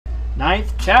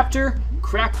9th chapter,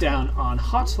 Crackdown on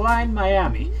Hotline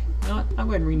Miami. You know what? I'm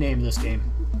going to rename this game.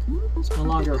 It's no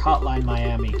longer Hotline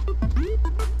Miami.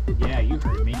 Yeah, you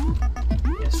heard me.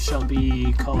 It shall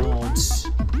be called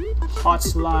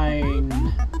Hotline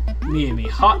Miami.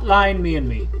 Hotline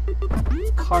Miami.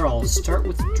 Carl, start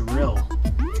with drill.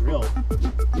 Drill.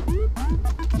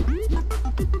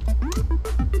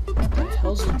 What the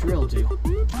hell's a drill do?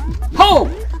 Ho!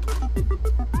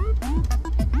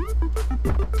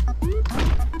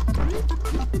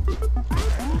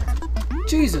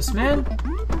 Jesus, man.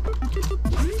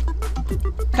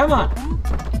 Come on.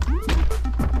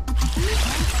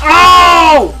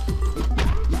 Oh!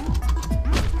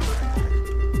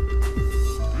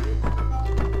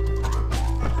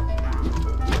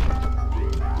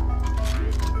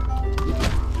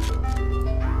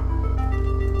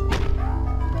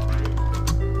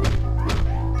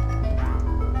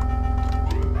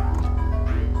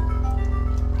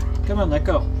 Come on, let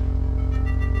go.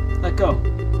 Let go.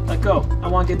 Let go. I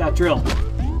want to get that drill.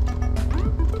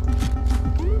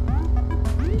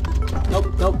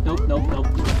 Nope, nope, nope, nope, nope.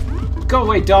 Go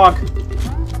away, dog.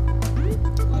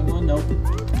 Well, nope.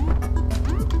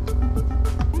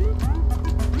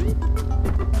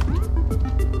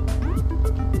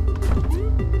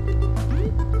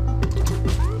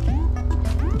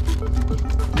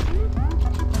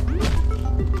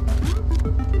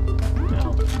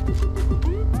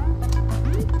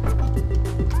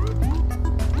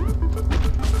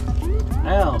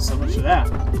 Well, so much for that.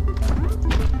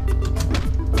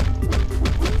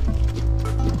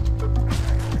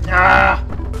 Ah!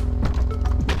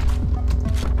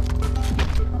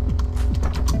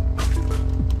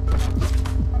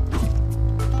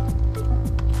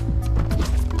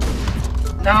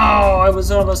 No, I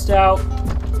was almost out.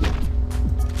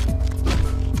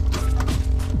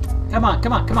 Come on,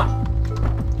 come on, come on.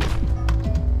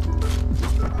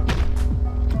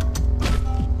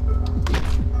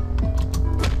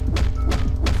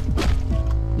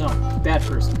 No, bad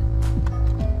person.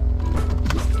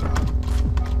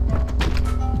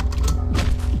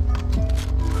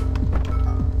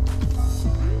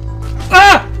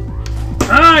 Ah!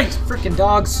 Ah, you freaking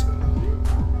dogs.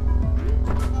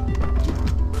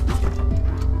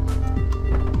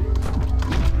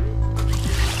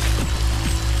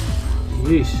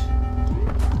 Yeesh.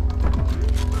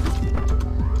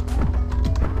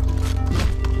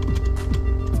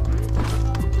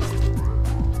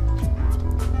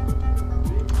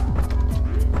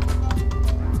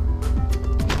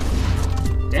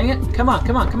 Dang it. Come on,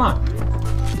 come on, come on.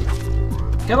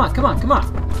 Come on, come on, come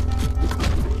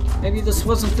on. Maybe this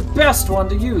wasn't the best one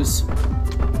to use.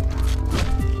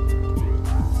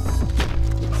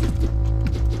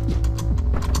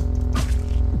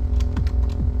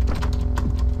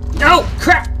 No!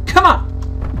 Crap! Come on!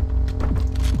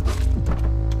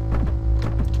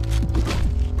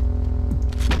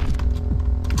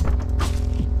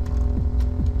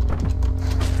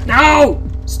 No!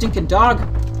 Stinking dog.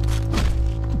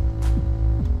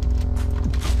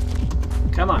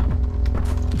 Come on.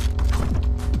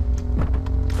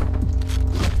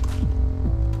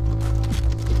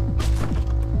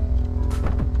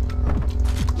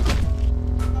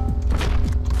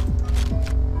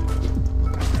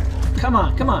 Come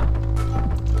on, come on.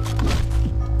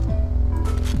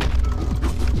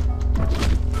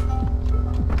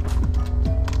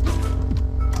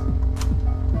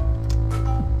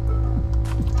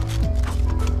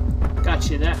 Got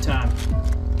you that time,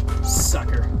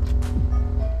 sucker.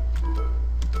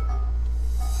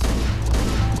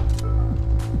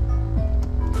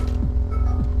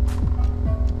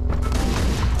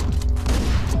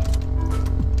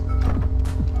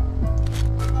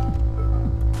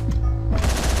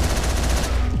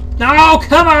 No,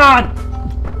 come on!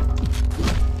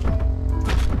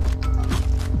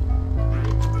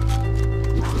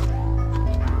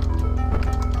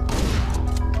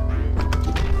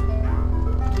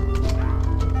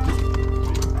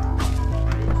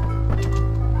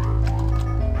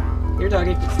 Here,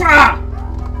 doggy. Ah!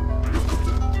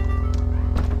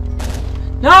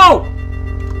 No!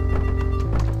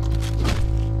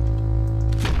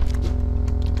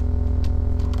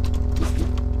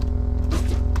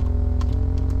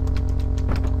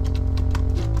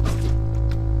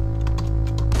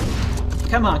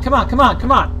 Come on, come on, come on,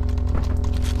 come on.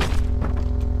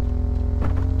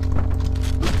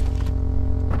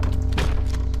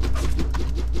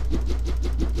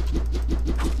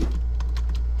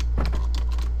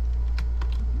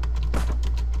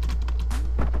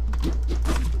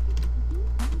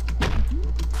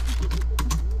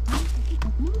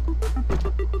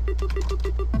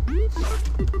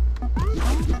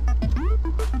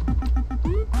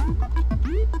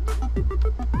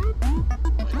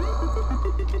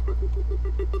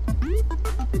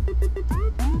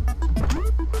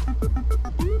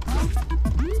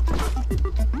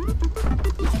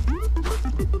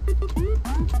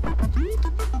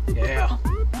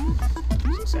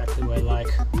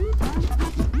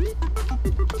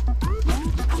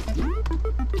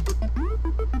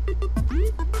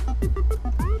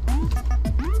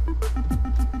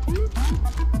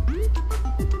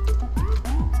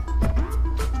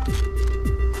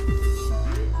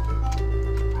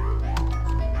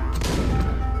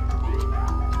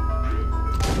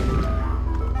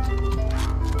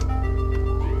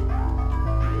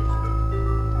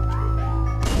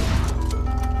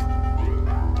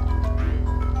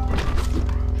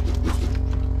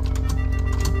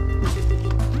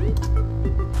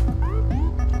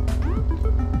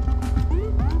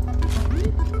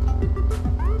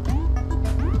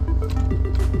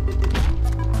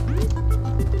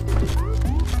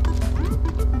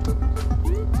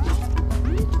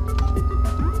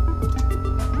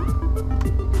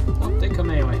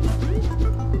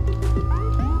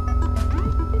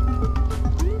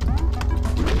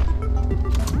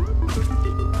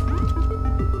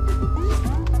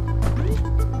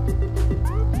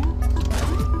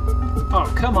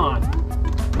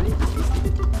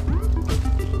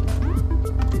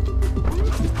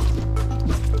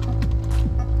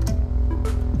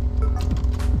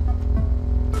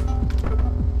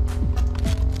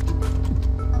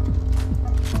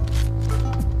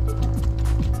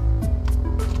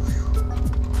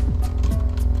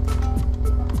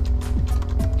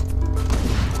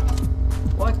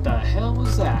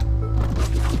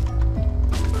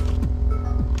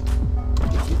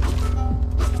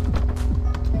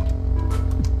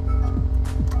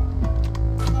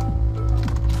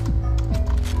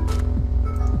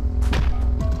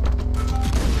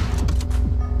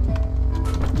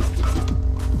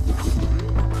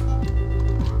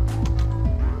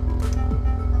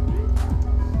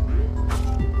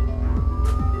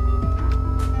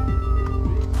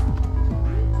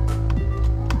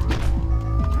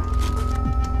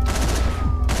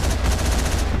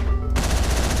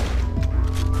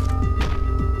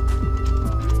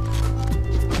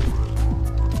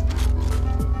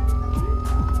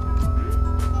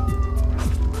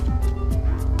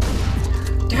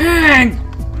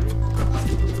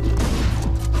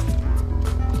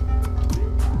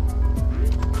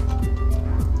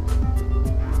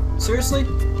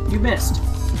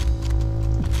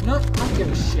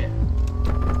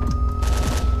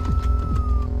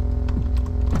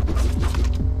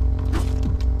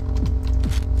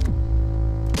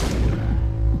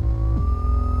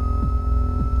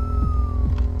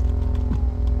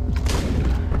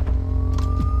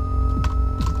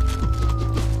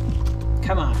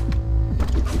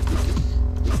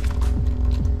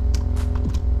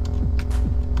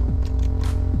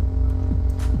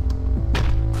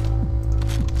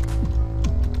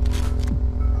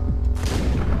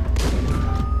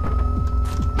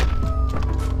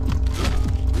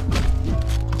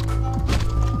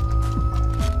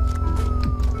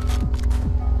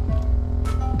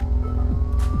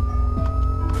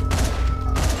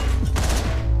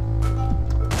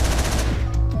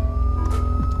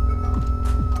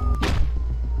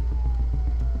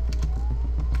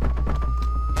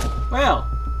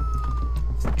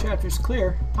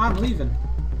 clear. I'm leaving.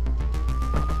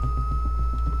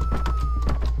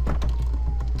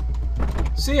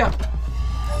 See ya.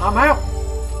 I'm out.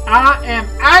 I am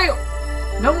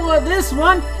out. No more of this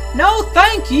one. No,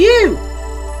 thank you.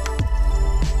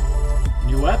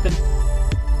 New weapon.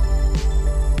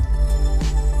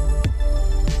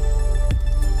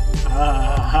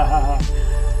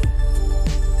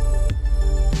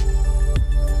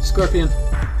 Scorpion.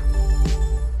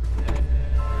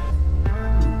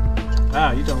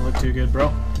 Ah, you don't look too good,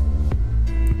 bro.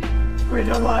 We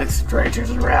don't like strangers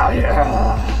around here.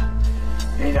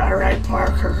 Ain't that right,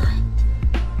 Parker?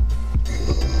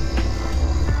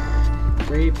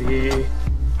 Creepy.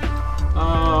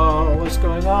 Oh, what's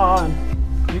going on?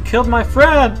 You killed my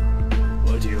friend!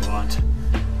 What do you want?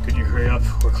 Can you hurry up?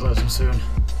 We're closing soon.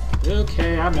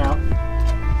 Okay, I'm out.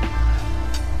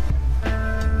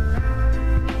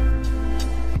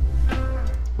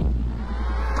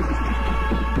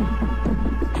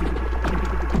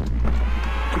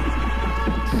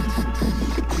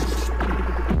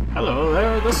 Hello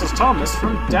there, this is Thomas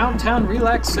from Downtown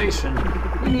Relaxation.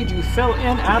 We need you to fill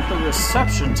in at the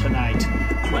reception tonight.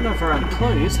 One of our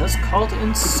employees has called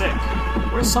in sick.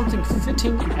 Wear something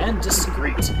fitting and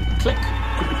discreet. Click.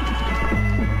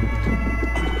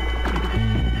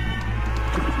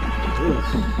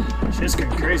 Ugh, shit's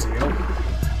getting crazy, yo.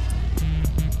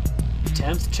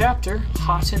 10th chapter,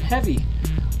 Hot and Heavy.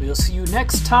 We'll see you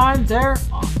next time there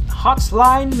on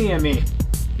Hotline Miami.